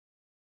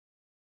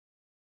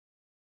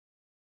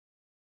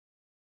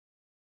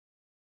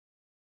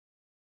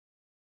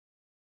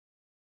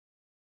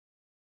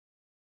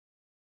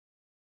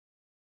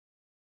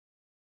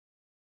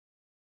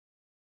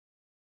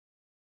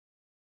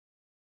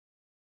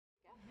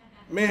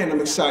Man,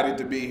 I'm excited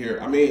to be here.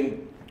 I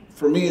mean,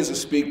 for me as a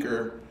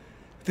speaker,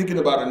 thinking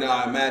about it now,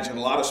 I imagine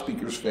a lot of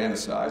speakers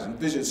fantasize,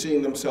 envision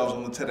seeing themselves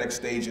on the TEDx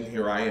stage, and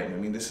here I am. I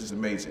mean, this is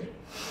amazing.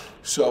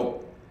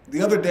 So,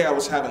 the other day I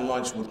was having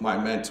lunch with my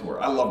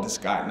mentor. I love this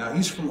guy. Now,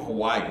 he's from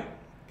Hawaii,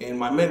 and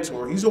my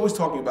mentor, he's always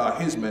talking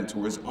about his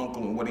mentor, his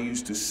uncle, and what he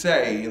used to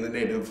say in the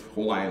native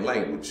Hawaiian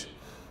language.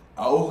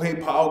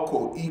 Aohe pau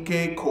ko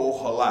ike ko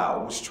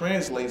halau, which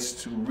translates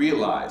to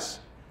realize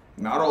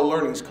not all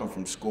learnings come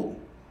from school.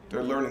 There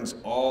are learnings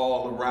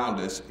all around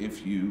us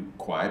if you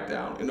quiet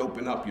down and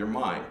open up your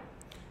mind.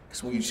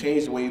 Because when you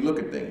change the way you look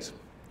at things,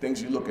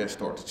 things you look at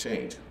start to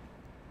change.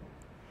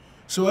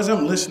 So as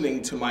I'm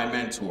listening to my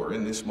mentor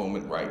in this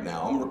moment right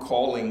now, I'm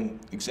recalling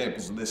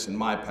examples of this in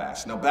my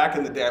past. Now, back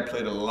in the day, I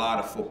played a lot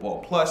of football.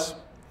 Plus,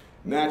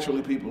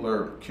 naturally, people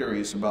are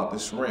curious about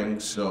this ring,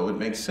 so it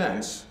makes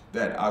sense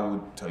that I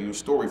would tell you a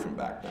story from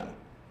back then.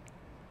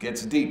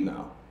 Gets deep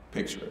now.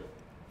 Picture it.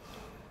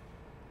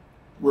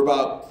 We're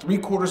about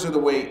 3/4 of the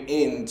way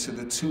into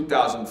the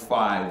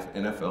 2005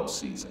 NFL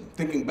season.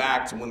 Thinking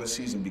back to when the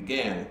season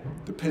began,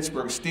 the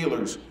Pittsburgh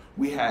Steelers,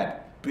 we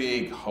had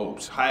big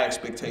hopes, high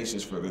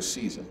expectations for this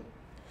season.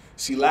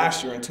 See,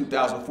 last year in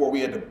 2004, we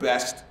had the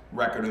best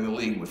record in the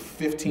league with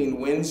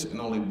 15 wins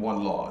and only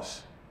 1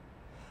 loss.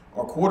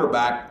 Our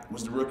quarterback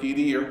was the Rookie of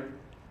the Year,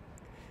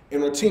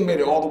 and our team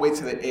made it all the way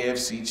to the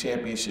AFC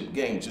Championship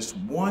game, just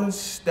 1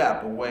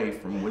 step away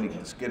from winning,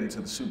 getting to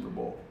the Super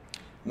Bowl.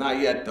 Not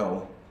yet,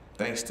 though.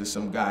 Thanks to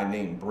some guy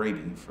named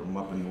Brady from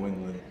up in New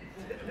England.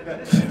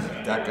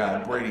 That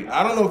guy, Brady.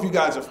 I don't know if you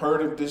guys have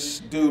heard of this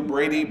dude,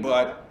 Brady,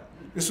 but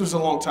this was a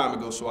long time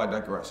ago, so I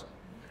digress.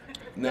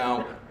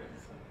 Now,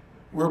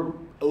 we're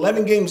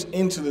 11 games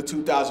into the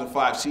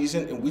 2005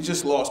 season, and we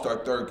just lost our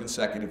 3rd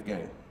consecutive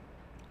game.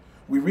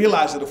 We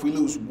realize that if we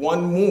lose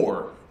 1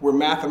 more, we're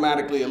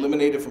mathematically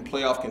eliminated from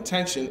playoff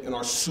contention, and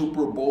our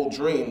Super Bowl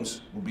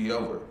dreams will be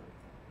over.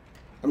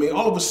 I mean,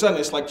 all of a sudden,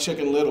 it's like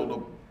Chicken Little.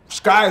 The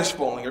sky is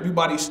falling,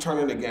 everybody's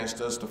turning against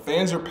us, the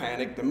fans are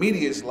panicked, the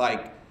media is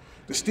like,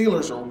 the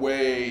Steelers are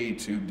way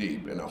too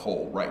deep in a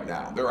hole right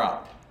now, they're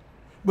out.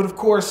 But of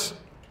course,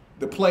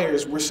 the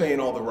players, we're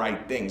saying all the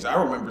right things.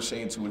 I remember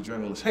saying to a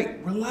journalist, hey,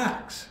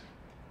 relax,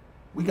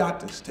 we got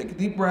this, take a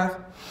deep breath,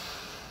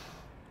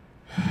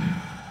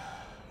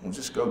 we'll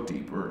just go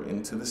deeper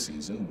into the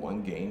season,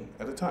 1 game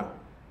at a time.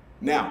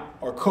 Now,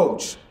 our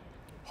coach,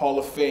 Hall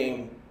of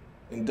Fame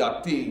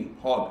inductee,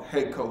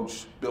 head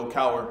coach Bill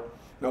Cowher.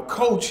 Now,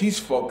 Coach, he's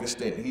focused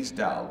in, he's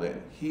dialed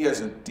in. He has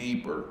a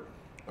deeper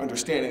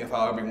understanding of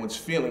how everyone's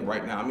feeling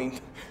right now. I mean,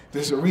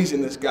 there's a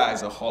reason this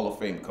guy's a Hall of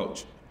Fame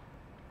coach.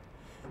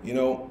 You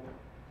know,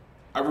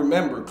 I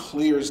remember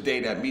clear as day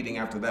that meeting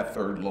after that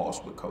 3rd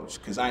loss with Coach,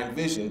 because I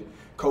envisioned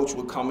Coach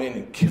would come in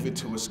and give it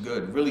to us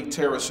good, really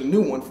tear us a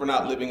new one for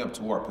not living up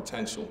to our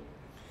potential.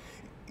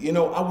 You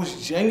know, I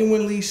was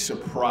genuinely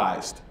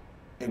surprised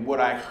at what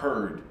I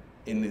heard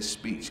in this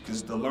speech,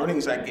 because the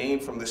learnings I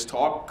gained from this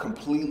talk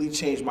completely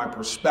changed my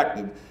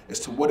perspective as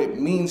to what it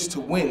means to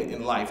win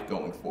in life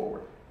going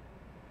forward.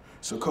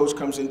 So Coach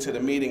comes into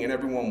the meeting and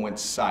everyone went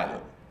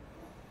silent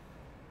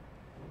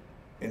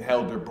and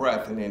held their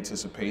breath in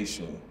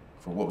anticipation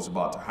for what was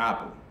about to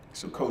happen.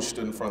 So Coach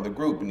stood in front of the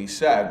group and he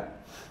said,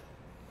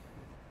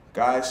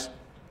 guys,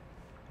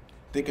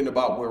 thinking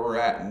about where we're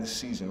at in this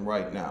season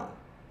right now,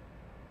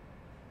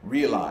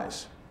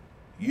 realize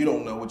you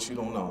don't know what you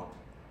don't know.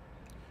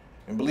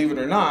 And believe it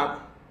or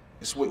not,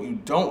 it's what you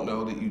don't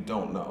know that you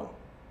don't know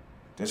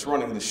that's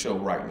running the show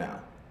right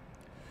now.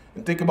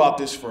 And think about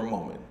this for a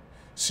moment.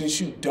 Since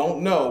you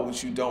don't know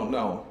what you don't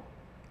know,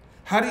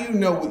 how do you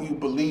know what you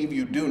believe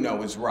you do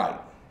know is right?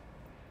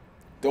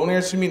 Don't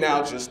answer me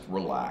now, just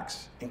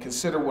relax and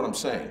consider what I'm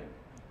saying.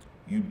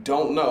 You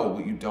don't know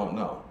what you don't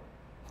know.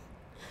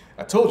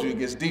 I told you it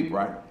gets deep,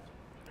 right?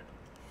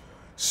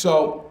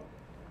 So,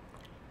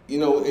 you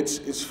know,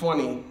 it's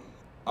funny.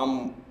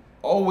 I'm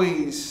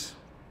always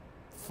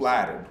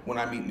flattered when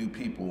I meet new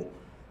people.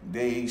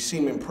 They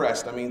seem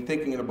impressed. I mean,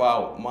 thinking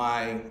about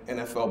my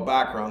NFL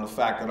background, the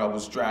fact that I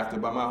was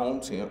drafted by my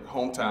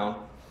hometown,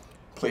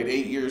 played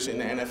 8 years in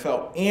the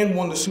NFL, and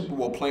won the Super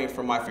Bowl playing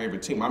for my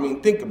favorite team. I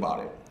mean, think about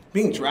it.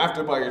 Being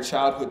drafted by your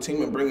childhood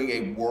team and bringing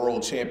a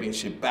world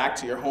championship back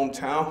to your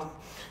hometown,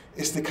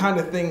 it's the kind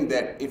of thing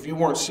that if you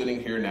weren't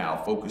sitting here now,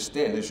 focused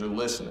in as you're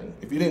listening,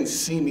 if you didn't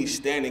see me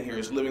standing here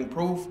as living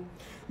proof,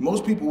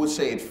 most people would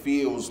say it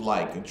feels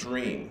like a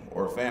dream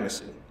or a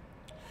fantasy.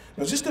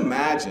 Now just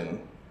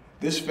imagine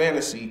this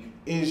fantasy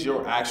is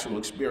your actual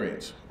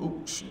experience. Ooh,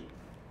 shoot.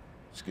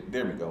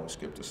 There we go,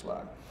 skip the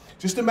slide.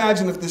 Just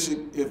imagine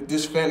if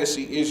this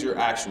fantasy is your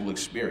actual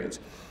experience.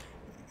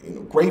 You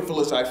know,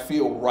 grateful as I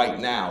feel right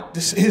now,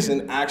 this is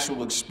an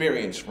actual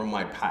experience from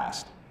my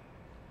past.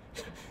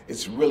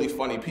 It's really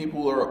funny,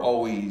 people are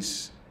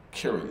always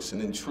curious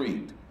and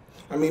intrigued.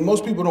 I mean,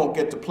 most people don't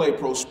get to play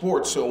pro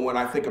sports, so when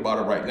I think about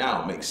it right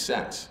now, it makes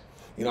sense.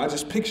 You know, I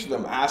just picture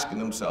them asking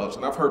themselves,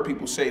 and I've heard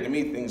people say to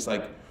me things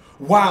like,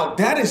 wow,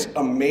 that is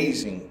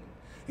amazing.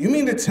 You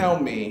mean to tell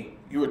me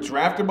you were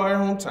drafted by your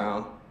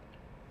hometown,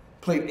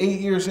 played 8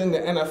 years in the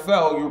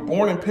NFL, you were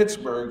born in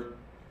Pittsburgh,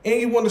 and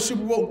you won the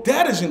Super Bowl.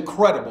 That is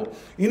incredible.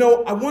 You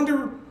know, I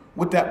wonder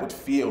what that would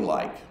feel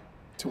like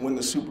to win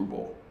the Super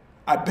Bowl.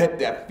 I bet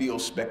that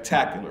feels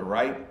spectacular,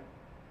 right?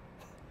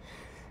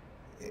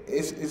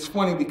 It's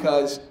funny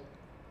because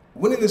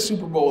winning the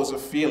Super Bowl is a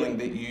feeling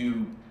that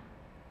you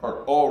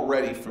are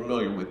already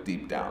familiar with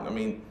deep down. I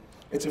mean,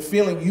 it's a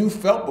feeling you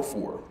felt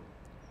before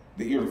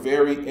that you're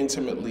very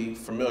intimately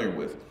familiar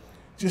with.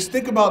 Just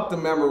think about the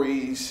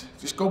memories.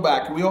 Just go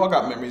back. We all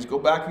got memories. Go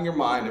back in your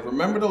mind and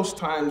remember those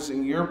times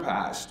in your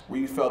past where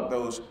you felt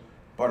those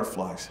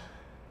butterflies,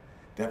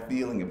 that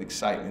feeling of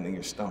excitement in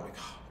your stomach,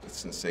 that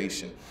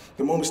sensation,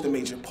 the moments that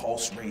made your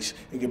pulse race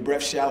and your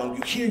breath shallow, and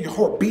you hear your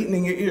heart beating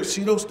in your ears.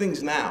 See those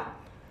things now.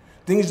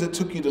 Things that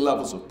took you to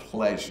levels of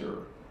pleasure,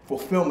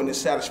 fulfillment, and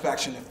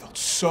satisfaction that felt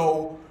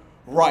so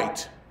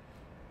right,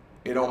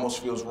 it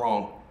almost feels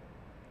wrong.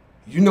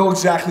 You know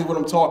exactly what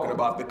I'm talking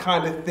about, the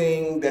kind of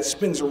thing that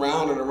spins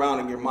around and around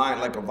in your mind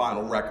like a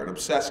vinyl record,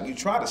 obsessing. You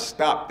try to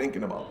stop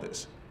thinking about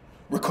this,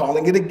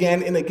 recalling it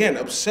again and again,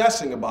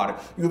 obsessing about it.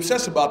 You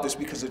obsess about this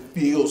because it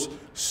feels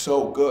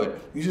so good.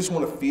 You just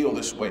want to feel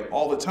this way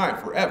all the time,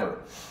 forever.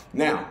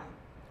 Now,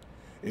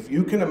 if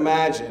you can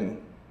imagine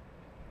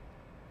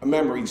a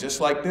memory just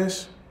like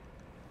this,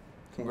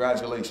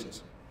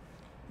 congratulations.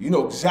 You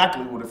know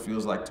exactly what it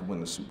feels like to win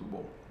the Super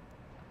Bowl.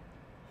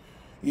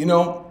 You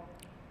know,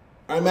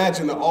 I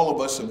imagine that all of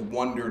us have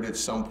wondered at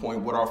some point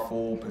what our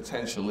full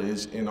potential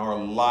is in our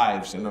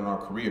lives and in our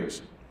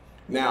careers.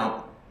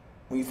 Now,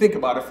 when you think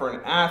about it, for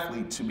an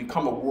athlete to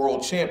become a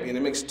world champion,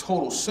 it makes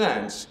total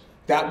sense.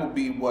 That would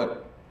be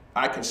what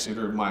I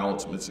consider my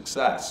ultimate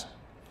success.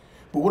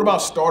 But what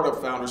about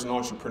startup founders and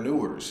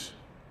entrepreneurs?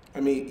 I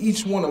mean,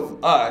 each one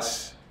of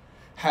us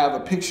have a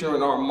picture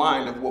in our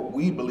mind of what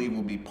we believe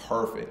will be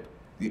perfect,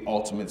 the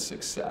ultimate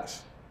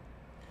success.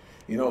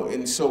 You know,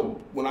 and so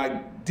when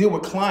I deal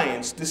with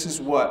clients, this is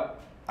what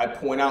I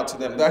point out to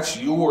them. That's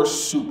your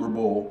Super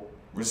Bowl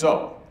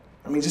result.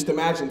 I mean, just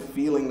imagine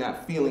feeling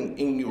that feeling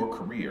in your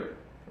career,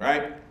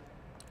 right?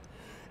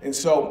 And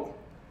so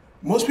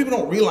most people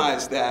don't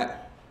realize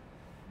that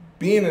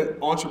being an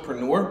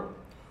entrepreneur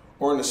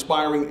or an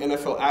aspiring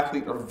NFL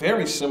athlete are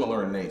very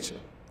similar in nature.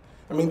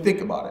 I mean,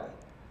 think about it.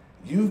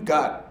 You've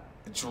got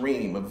a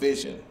dream, a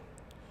vision,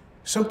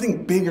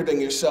 something bigger than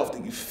yourself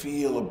that you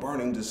feel a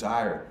burning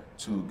desire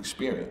to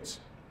experience.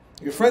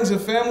 Your friends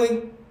and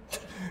family,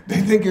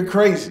 they think you're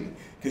crazy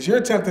because you're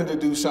attempting to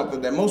do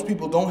something that most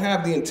people don't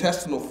have the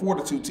intestinal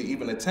fortitude to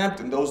even attempt,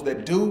 and those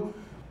that do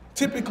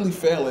typically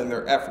fail in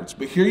their efforts.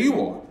 But here you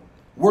are,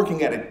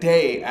 working at it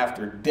day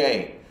after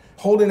day,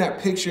 holding that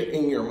picture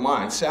in your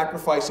mind,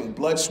 sacrificing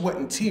blood, sweat,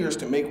 and tears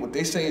to make what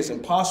they say is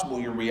impossible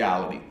your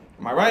reality.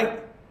 Am I right?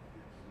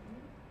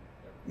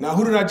 Now,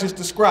 who did I just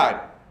describe?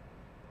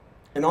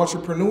 An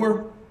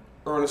entrepreneur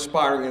or an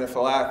aspiring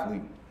NFL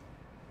athlete?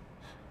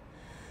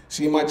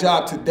 See, my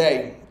job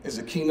today is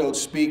a keynote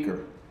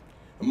speaker,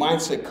 a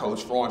mindset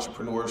coach for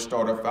entrepreneurs,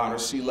 startup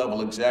founders,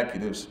 C-level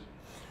executives.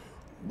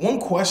 One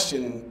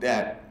question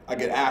that I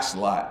get asked a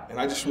lot, and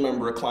I just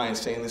remember a client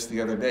saying this the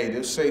other day,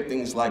 they'll say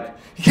things like,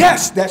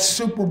 yes, that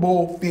Super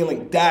Bowl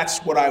feeling, that's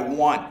what I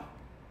want.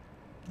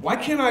 Why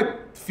can't I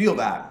feel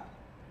that?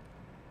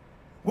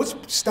 What's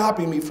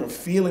stopping me from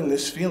feeling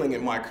this feeling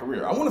in my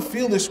career? I want to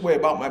feel this way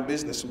about my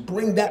business and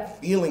bring that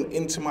feeling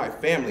into my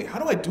family. How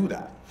do I do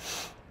that?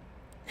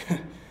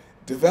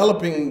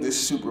 Developing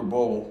this Super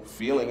Bowl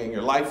feeling in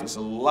your life is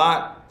a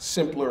lot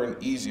simpler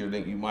and easier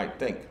than you might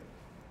think.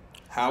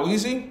 How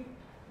easy?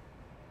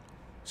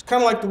 It's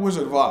kind of like the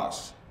Wizard of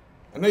Oz.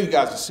 I know you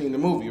guys have seen the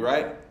movie,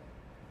 right?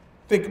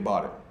 Think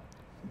about it.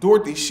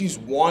 Dorothy, she's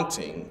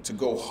wanting to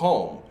go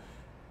home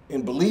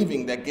and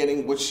believing that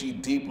getting what she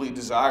deeply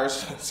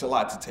desires is a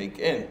lot to take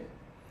in.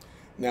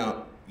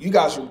 Now, you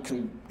guys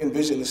can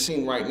envision the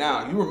scene right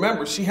now. You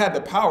remember she had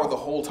the power the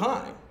whole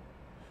time.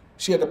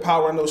 She had the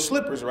power in those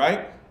slippers,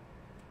 right?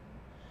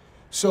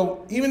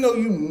 So even though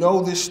you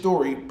know this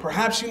story,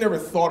 perhaps you never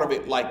thought of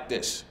it like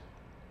this.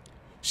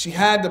 She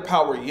had the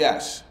power,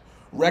 yes.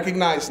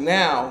 Recognize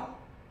now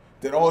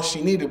that all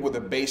she needed were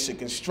the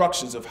basic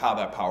instructions of how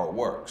that power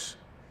works.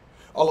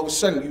 All of a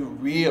sudden, you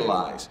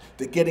realize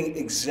that getting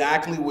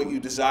exactly what you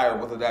desire,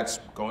 whether that's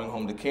going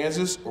home to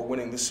Kansas or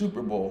winning the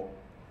Super Bowl,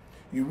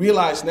 you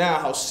realize now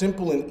how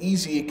simple and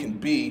easy it can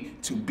be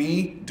to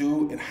be,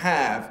 do, and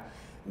have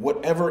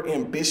whatever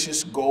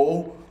ambitious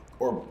goal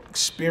or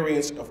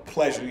experience of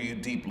pleasure you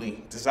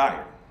deeply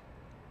desire.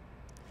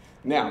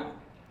 Now,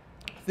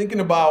 thinking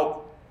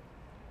about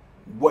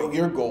what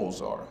your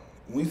goals are,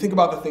 when you think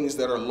about the things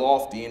that are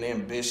lofty and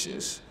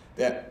ambitious,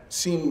 that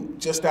seem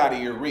just out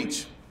of your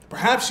reach,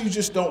 perhaps you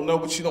just don't know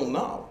what you don't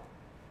know.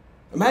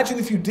 Imagine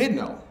if you did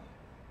know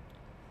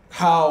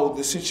how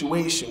the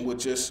situation would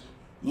just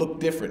look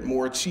different,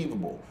 more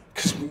achievable.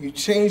 Because when you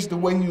change the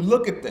way you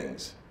look at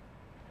things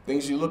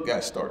you look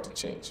at start to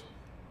change.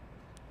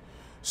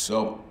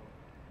 So,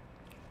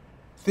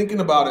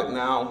 thinking about it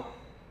now,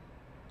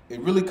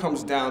 it really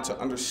comes down to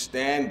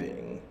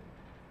understanding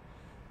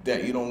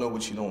that you don't know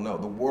what you don't know.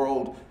 The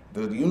world,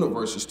 the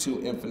universe is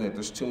too infinite.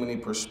 There's too many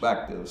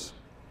perspectives.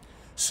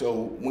 So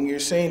when you're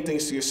saying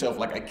things to yourself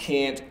like, I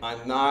can't,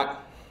 I'm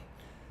not,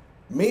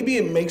 maybe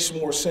it makes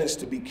more sense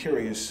to be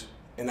curious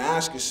and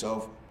ask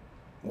yourself,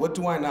 what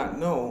do I not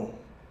know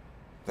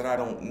that I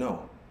don't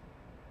know?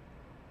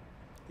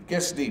 It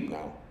gets deep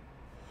now.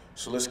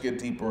 So let's get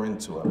deeper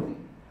into it.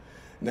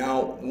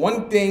 Now,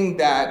 one thing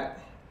that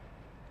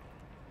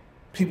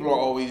people are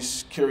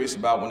always curious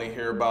about when they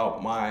hear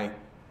about my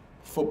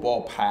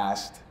football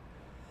past,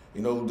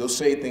 you know, they'll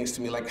say things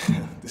to me like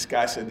this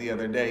guy said the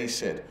other day. He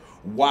said,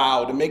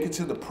 wow, to make it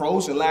to the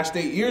pros in the last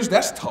 8 years,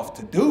 that's tough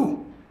to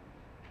do.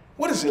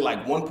 What is it,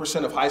 like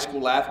 1% of high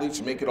school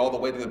athletes make it all the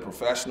way to the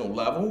professional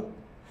level?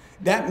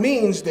 That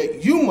means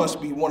that you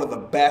must be one of the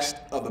best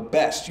of the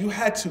best. You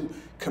had to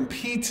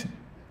compete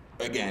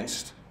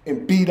against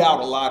and beat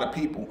out a lot of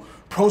people.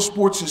 Pro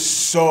sports is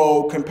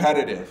so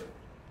competitive.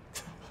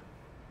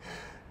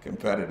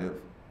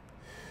 Competitive.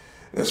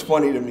 That's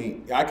funny to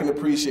me. I can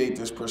appreciate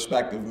this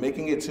perspective.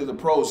 Making it to the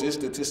pros is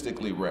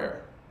statistically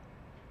rare.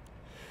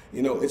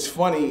 You know, it's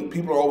funny,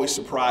 people are always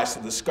surprised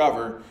to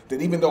discover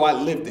that even though I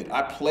lived it,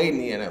 I played in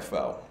the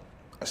NFL,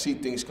 I see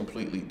things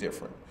completely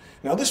different.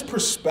 Now, this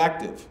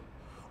perspective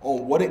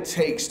on what it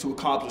takes to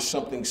accomplish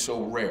something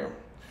so rare,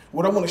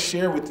 what I want to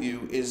share with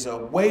you is a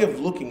way of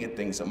looking at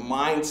things, a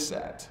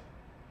mindset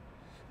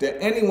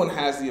that anyone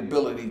has the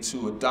ability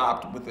to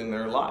adopt within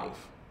their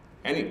life.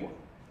 Anyone.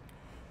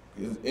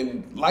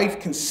 And life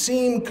can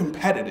seem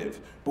competitive,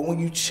 but when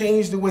you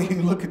change the way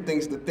you look at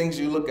things, the things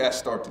you look at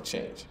start to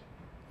change.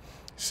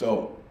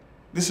 So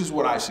this is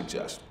what I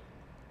suggest.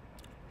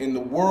 In the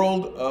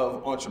world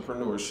of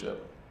entrepreneurship,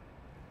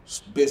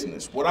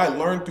 business, what I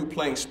learned through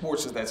playing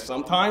sports is that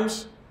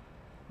sometimes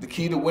the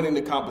key to winning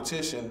the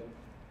competition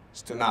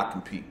is to not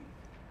compete.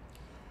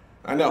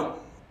 I know,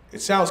 it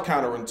sounds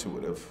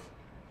counterintuitive,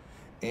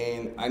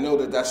 and I know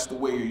that that's the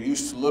way you're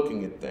used to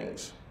looking at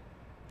things.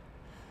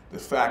 The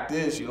fact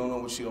is, you don't know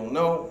what you don't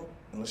know,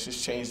 and let's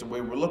just change the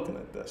way we're looking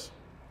at this.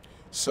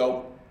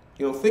 So,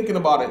 you know, thinking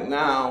about it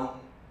now,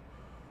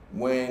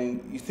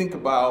 when you think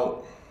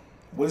about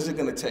what is it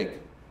going to take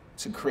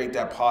to create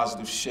that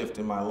positive shift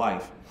in my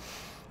life,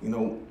 you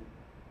know,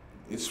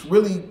 it's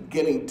really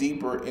getting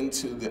deeper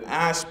into the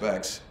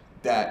aspects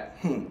that,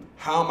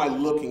 how am I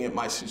looking at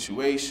my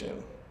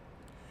situation?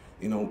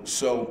 You know,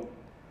 so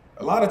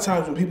a lot of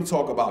times when people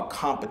talk about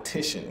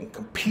competition and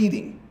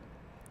competing,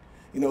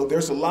 you know,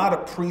 there's a lot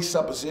of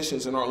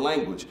presuppositions in our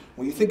language.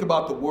 When you think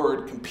about the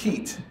word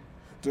compete,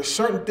 there's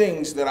certain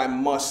things that I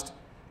must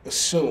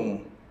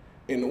assume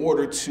in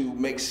order to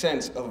make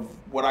sense of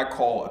what I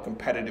call a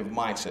competitive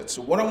mindset.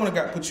 So what I want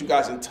to put you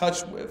guys in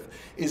touch with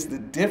is the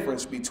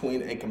difference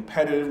between a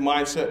competitive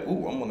mindset,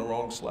 ooh, I'm on the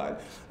wrong slide,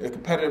 a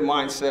competitive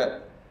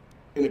mindset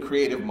and a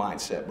creative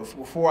mindset. But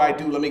before I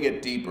do, let me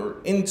get deeper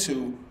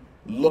into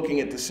looking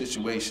at the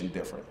situation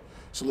different.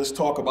 So let's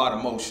talk about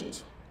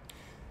emotions.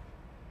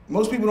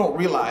 Most people don't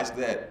realize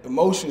that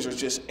emotions are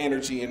just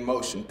energy in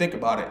motion. Think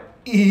about it,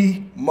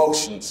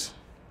 emotions.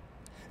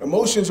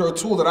 Emotions are a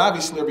tool that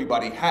obviously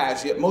everybody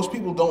has, yet most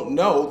people don't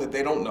know that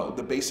they don't know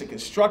the basic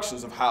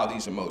instructions of how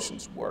these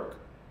emotions work.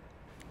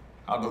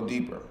 I'll go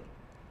deeper.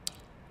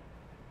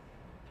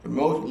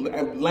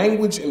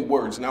 Language and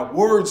words. Now,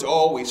 words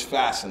always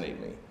fascinate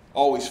me.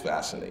 Always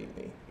fascinate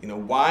me. You know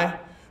why?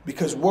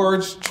 Because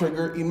words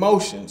trigger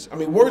emotions. I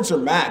mean, words are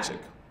magic.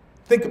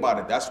 Think about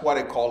it. That's why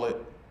they call it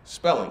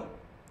spelling.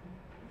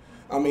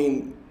 I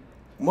mean,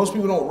 most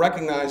people don't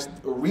recognize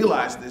or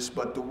realize this,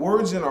 but the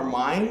words in our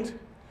mind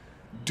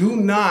do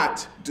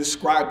not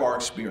describe our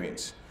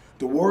experience.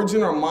 The words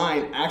in our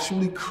mind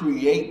actually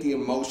create the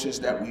emotions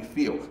that we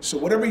feel. So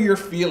whatever you're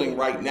feeling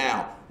right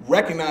now,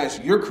 recognize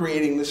you're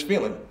creating this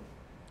feeling.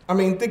 I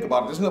mean, think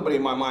about it. There's nobody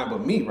in my mind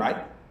but me,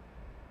 right?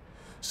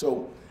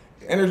 So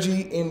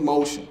energy in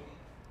motion.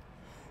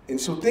 And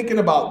so thinking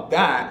about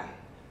that,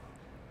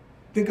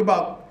 think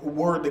about a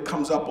word that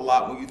comes up a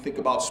lot when you think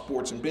about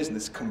sports and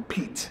business,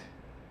 compete.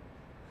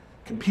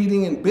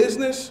 Competing in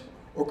business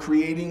or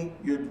creating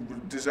your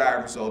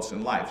desired results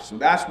in life. So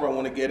that's where I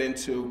want to get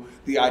into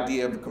the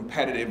idea of a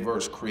competitive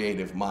versus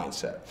creative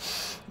mindset.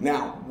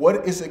 Now,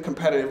 what is a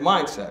competitive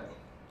mindset?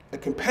 A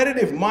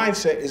competitive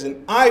mindset is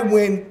an I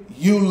win,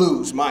 you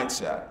lose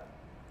mindset.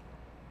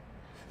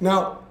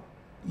 Now,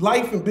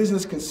 life and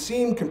business can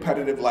seem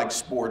competitive like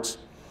sports.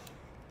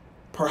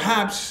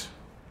 Perhaps,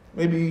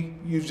 maybe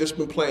you've just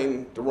been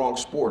playing the wrong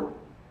sport.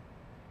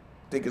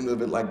 Thinking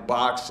of it like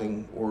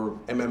boxing or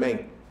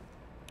MMA.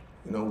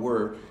 You know,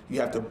 where you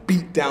have to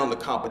beat down the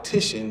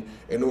competition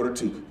in order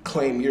to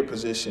claim your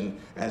position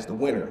as the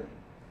winner.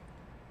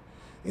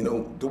 You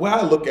know, the way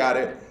I look at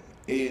it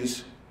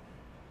is,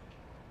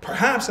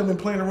 perhaps I've been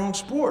playing the wrong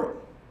sport.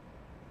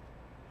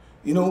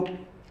 You know,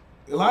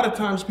 a lot of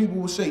times people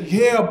will say,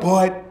 yeah,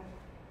 but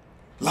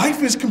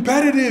life is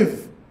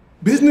competitive.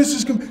 Business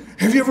is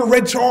have you ever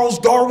read Charles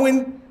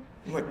Darwin?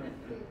 I'm like,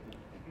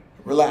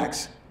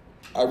 relax.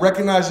 I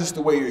recognize this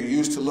the way you're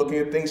used to looking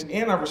at things,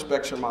 and I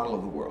respect your model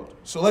of the world.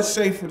 So let's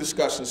say, for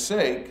discussion's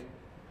sake,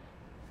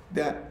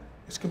 that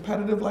It's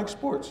competitive like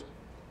sports.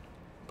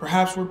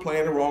 Perhaps we're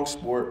playing the wrong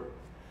sport,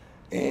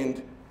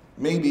 and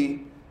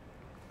maybe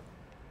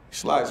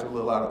slides are a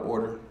little out of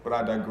order, but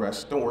I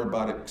digress. Don't worry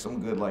about it, because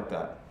I'm good like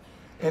that.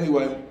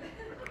 Anyway,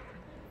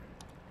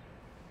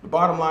 the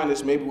bottom line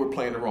is maybe we're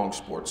playing the wrong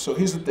sport. So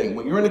here's the thing.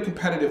 When you're in a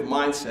competitive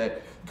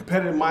mindset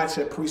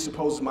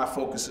presupposes my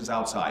focus is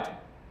outside.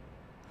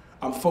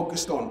 I'm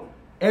focused on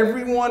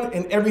everyone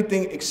and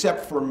everything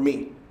except for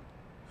me.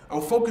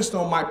 I'm focused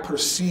on my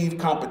perceived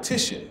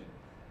competition.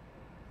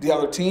 The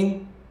other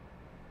team,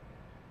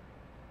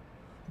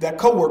 that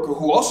coworker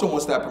who also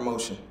wants that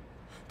promotion,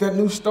 that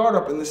new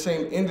startup in the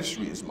same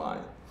industry as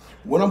mine.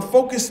 When I'm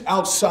focused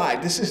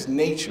outside, this is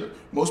nature.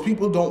 Most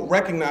people don't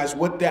recognize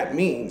what that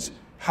means.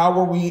 How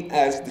are we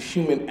as the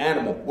human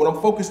animal? When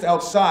I'm focused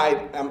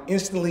outside, I'm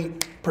instantly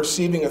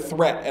perceiving a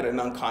threat at an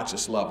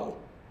unconscious level.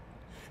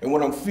 And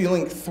when I'm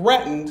feeling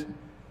threatened,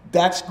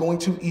 that's going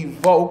to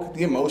evoke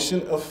the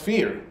emotion of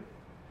fear.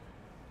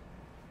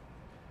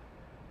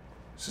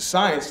 It's a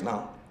science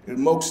now. It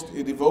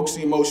evokes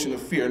the emotion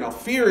of fear. Now,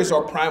 fear is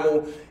our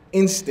primal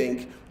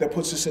instinct that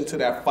puts us into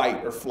that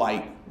fight or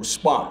flight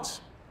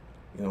response.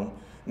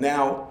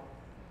 Now,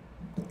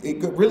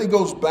 it really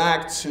goes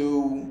back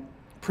to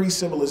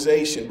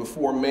pre-civilization,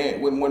 before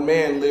man, when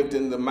man lived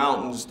in the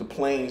mountains, the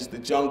plains, the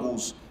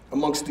jungles,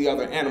 amongst the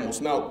other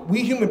animals. Now,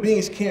 we human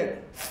beings can't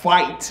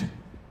fight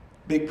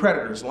big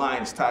predators,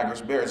 lions,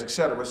 tigers, bears,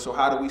 etc. So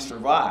how do we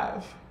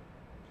survive?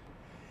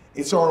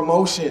 It's our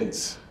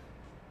emotions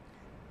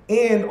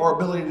and our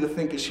ability to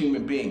think as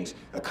human beings.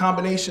 A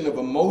combination of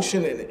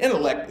emotion and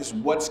intellect is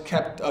what's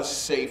kept us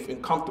safe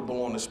and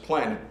comfortable on this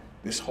planet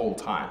this whole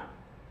time.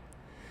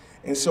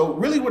 And so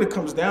really what it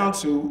comes down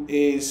to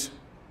is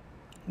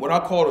what I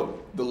call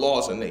the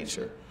laws of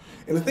nature.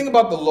 And the thing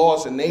about the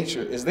laws of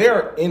nature is they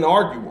are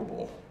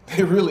inarguable.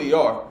 They really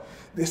are.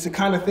 It's the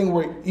kind of thing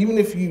where even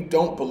if you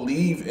don't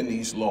believe in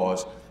these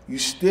laws, you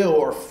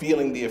still are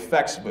feeling the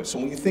effects of it. So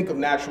when you think of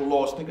natural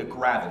laws, think of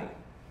gravity.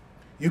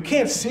 You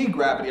can't see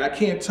gravity, I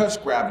can't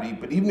touch gravity,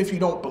 but even if you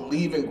don't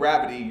believe in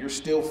gravity, you're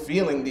still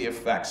feeling the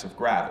effects of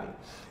gravity.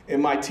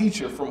 And my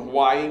teacher from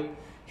Hawaii,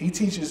 he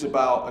teaches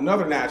about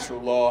another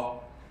natural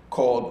law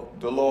called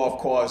the law of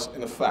cause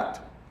and effect.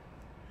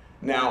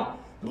 Now,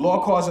 the law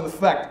of cause and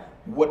effect,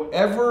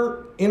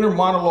 whatever inner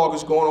monologue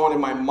is going on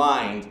in my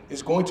mind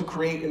is going to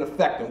create an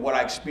effect in what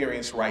I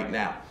experience right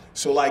now.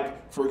 So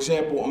like, for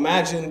example,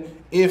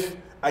 imagine if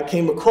I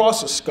came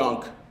across a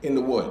skunk in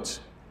the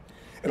woods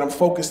and I'm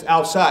focused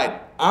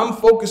outside. I'm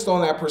focused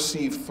on that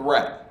perceived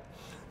threat.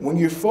 When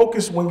you're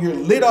focused, when you're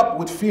lit up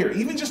with fear,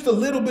 even just a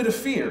little bit of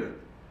fear,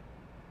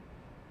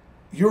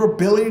 your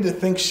ability to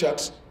think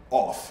shuts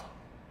off.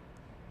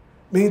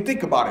 I mean,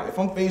 think about it. If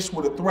I'm faced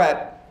with a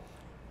threat,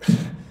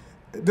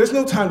 there's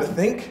no time to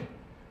think.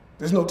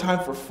 There's no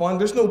time for fun.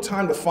 There's no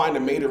time to find a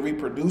mate to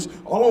reproduce.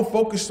 All I'm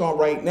focused on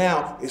right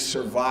now is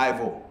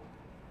survival.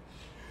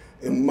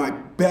 And my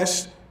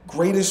best,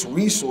 greatest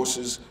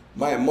resources,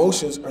 my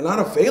emotions, are not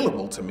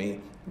available to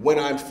me when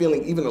I'm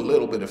feeling even a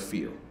little bit of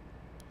fear.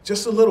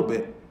 Just a little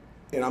bit,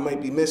 and I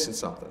might be missing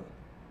something.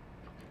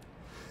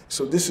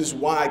 So this is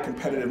why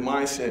competitive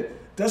mindset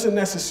doesn't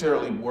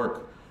necessarily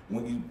work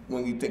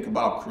when you think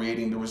about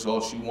creating the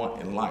results you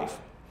want in life.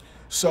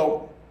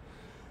 So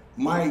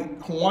my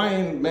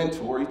Hawaiian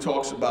mentor, he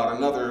talks about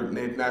another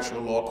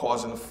natural law,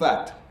 cause and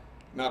effect.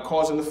 Now,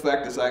 cause and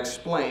effect, as I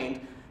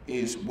explained,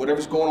 is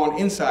whatever's going on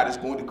inside is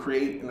going to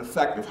create an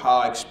effect of how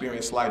I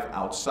experience life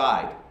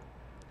outside.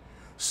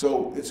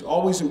 So it's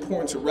always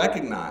important to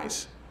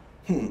recognize,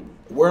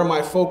 where am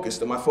I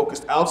focused? Am I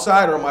focused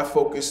outside, or am I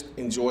focused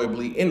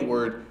enjoyably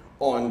inward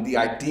on the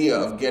idea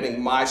of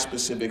getting my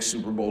specific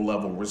Super Bowl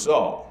level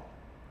result?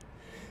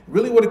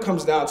 Really what it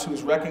comes down to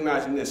is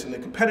recognizing this. In the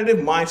competitive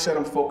mindset,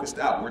 I'm focused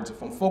outwards.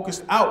 If I'm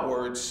focused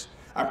outwards,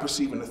 I'm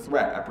perceiving a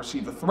threat. I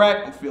perceive a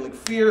threat, I'm feeling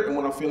fear, and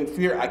when I'm feeling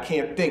fear, I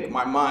can't think.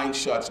 My mind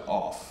shuts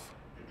off.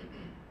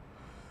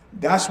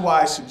 That's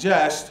why I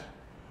suggest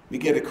we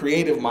get a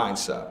creative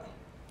mindset.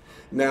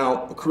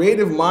 Now, a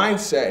creative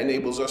mindset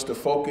enables us to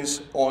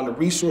focus on the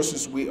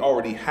resources we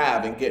already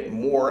have and get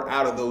more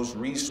out of those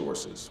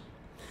resources.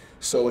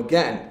 So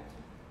again,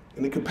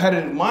 in the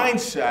competitive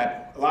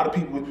mindset, a lot of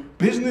people,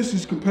 business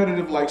is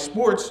competitive like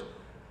sports.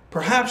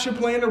 Perhaps you're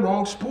playing the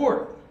wrong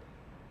sport.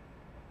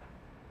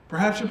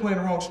 Perhaps you're playing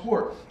the wrong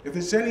sport. If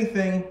it's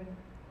anything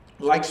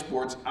like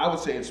sports, I would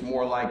say it's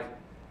more like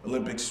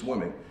Olympic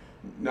swimming.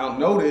 Now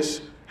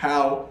notice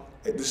how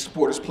this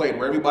sport is played,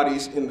 where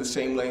everybody's in the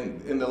same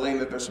lane, in the lane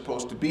that they're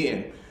supposed to be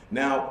in.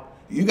 Now,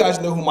 you guys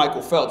know who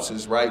Michael Phelps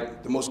is,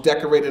 right? The most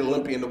decorated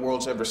Olympian the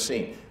world's ever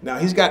seen. Now,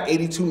 he's got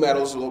 82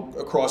 medals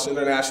across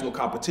international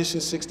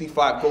competitions,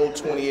 65 gold,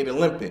 28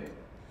 Olympic.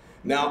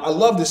 Now, I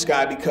love this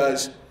guy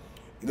because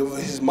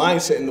his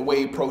mindset and the way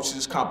he approaches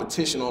his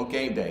competition on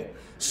game day.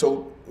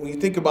 So when you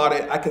think about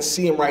it, I can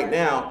see him right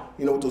now,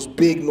 with those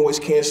big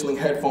noise-canceling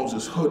headphones,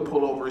 his hood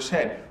pulled over his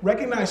head.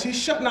 Recognize he's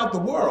shutting out the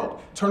world,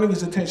 turning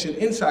his attention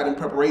inside in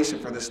preparation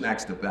for this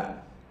next event.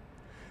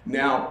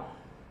 Now,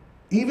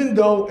 Even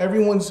though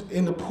everyone's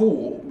in the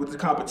pool with the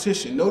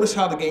competition, notice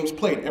how the game's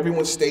played.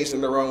 Everyone stays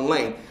in their own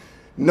lane.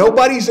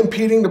 Nobody's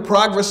impeding the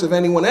progress of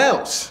anyone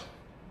else.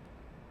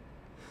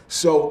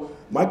 So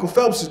Michael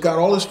Phelps has got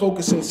all his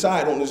focus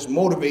inside on his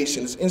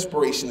motivation, his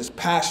inspiration, his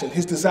passion,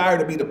 his desire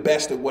to be the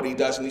best at what he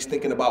does, and he's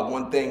thinking about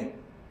one thing.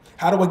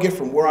 How do I get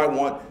from where I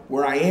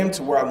am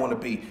to where I want to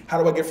be?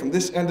 How do I get from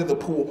this end of the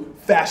pool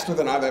faster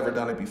than I've ever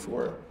done it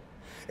before?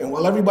 And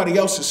while everybody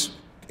else is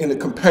in a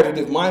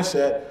competitive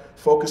mindset,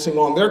 focusing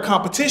on their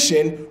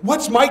competition,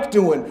 what's Mike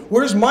doing?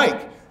 Where's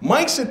Mike?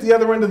 Mike's at the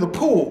other end of the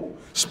pool,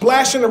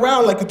 splashing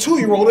around like a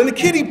 2-year-old in a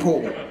kiddie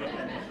pool,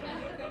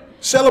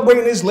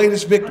 celebrating his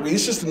latest victory.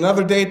 It's just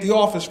another day at the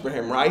office for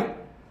him, right?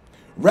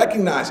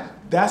 Recognize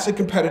that's a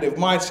competitive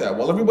mindset.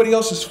 While everybody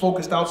else is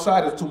focused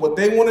outside as to what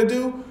they want to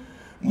do,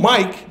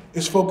 Mike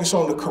is focused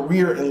on the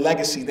career and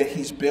legacy that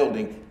he's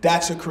building.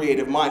 That's a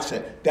creative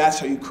mindset. That's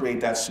how you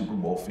create that Super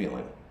Bowl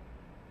feeling.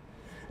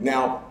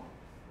 Now,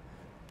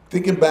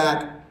 thinking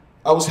back,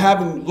 I was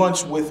having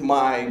lunch with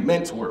my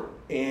mentor,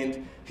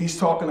 and he's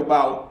talking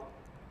about,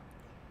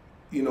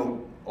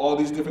 all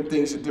these different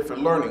things and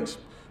different learnings.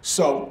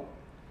 So,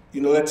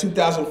 that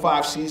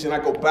 2005 season, I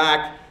go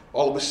back,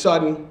 all of a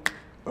sudden,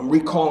 I'm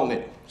recalling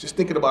it. Just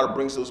thinking about it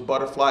brings those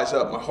butterflies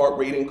up. My heart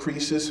rate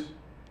increases.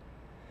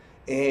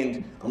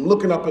 And I'm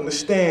looking up in the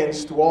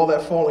stands through all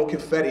that falling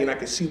confetti, and I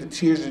can see the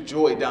tears of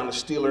joy down the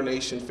Steeler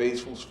Nation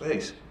faithful's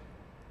face.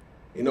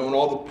 And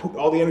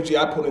all the energy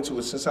I put into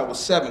it since I was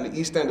 7, the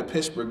East End of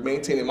Pittsburgh,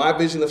 maintaining my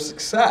vision of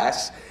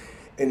success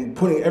and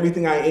putting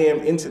everything I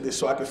am into this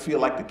so I could feel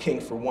like the king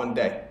for one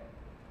day.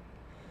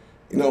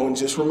 And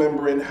just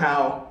remembering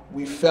how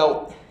we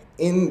felt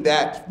in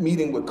that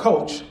meeting with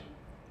Coach,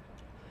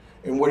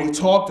 and where he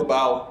talked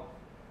about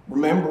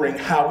remembering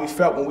how we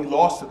felt when we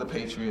lost to the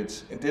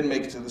Patriots and didn't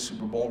make it to the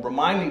Super Bowl,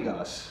 reminding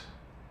us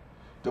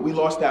that we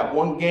lost that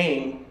one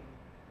game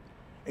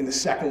in the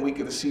second week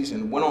of the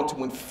season, went on to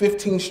win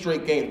 15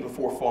 straight games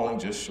before falling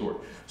just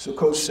short. So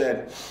Coach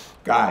said,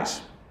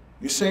 guys,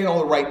 you're saying all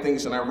the right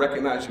things, and I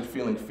recognize you're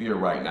feeling fear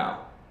right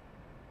now.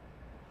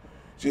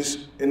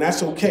 And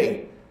that's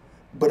okay.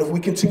 But if we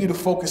continue to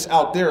focus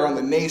out there on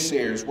the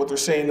naysayers, what they're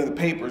saying in the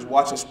papers,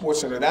 watching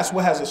SportsCenter, that's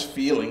what has us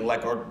feeling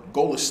like our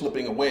goal is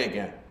slipping away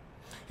again.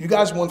 You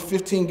guys won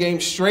 15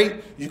 games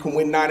straight. You can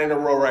win 9 in a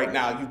row right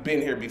now. You've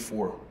been here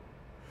before.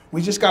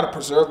 We just got to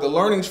preserve the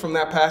learnings from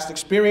that past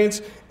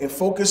experience and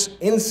focus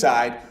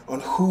inside on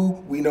who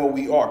we know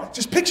we are.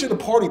 Just picture the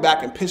party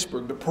back in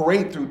Pittsburgh, the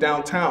parade through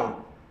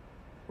downtown,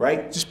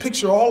 right? Just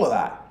picture all of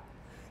that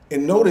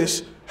and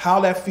notice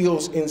how that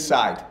feels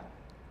inside.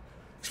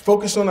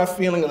 Focus on that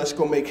feeling and let's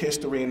go make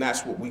history, and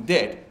that's what we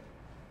did.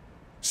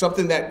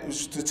 Something that was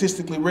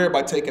statistically rare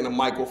by taking a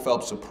Michael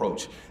Phelps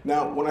approach.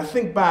 Now, when I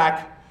think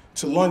back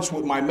to lunch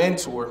with my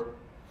mentor,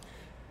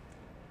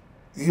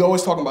 he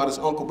always talking about his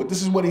uncle, but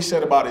this is what he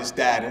said about his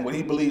dad and what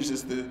he believes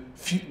is the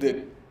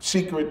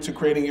secret to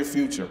creating your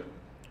future.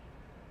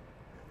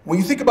 When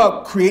you think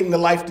about creating the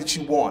life that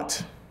you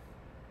want,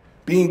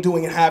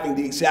 doing and having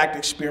the exact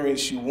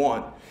experience you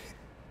want,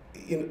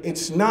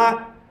 it's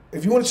not,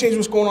 if you want to change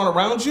what's going on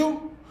around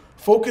you,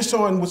 focus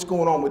on what's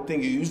going on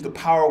within you. Use the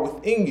power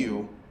within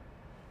you.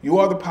 You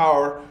are the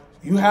power.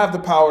 You have the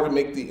power to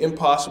make the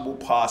impossible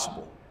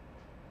possible.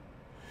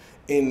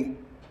 And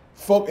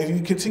if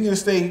you continue to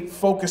stay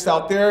focused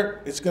out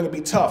there, it's going to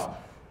be tough.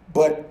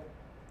 But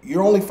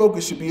your only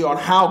focus should be on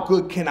how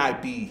good can I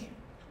be?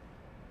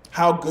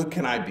 How good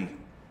can I be?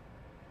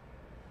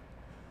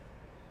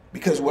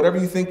 Because whatever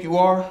you think you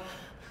are,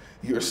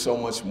 you're so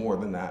much more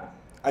than that.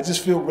 I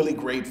just feel really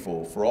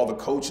grateful for all the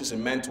coaches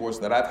and mentors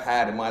that I've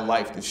had in my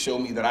life that show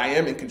me that I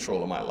am in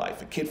control of my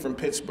life. A kid from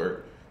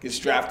Pittsburgh gets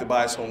drafted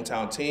by his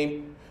hometown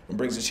team and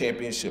brings a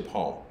championship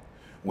home.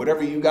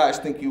 Whatever you guys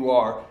think you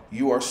are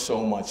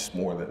so much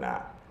more than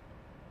that.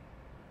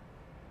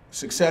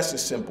 Success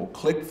is simple.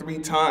 Click 3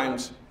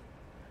 times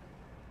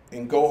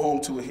and go home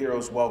to a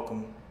hero's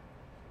welcome,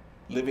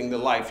 living the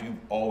life you've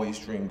always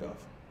dreamed of.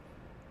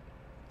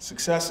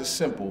 Success is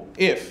simple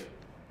if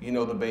you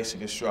know the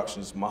basic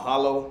instructions.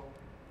 Mahalo,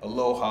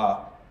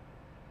 aloha,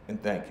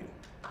 and thank you.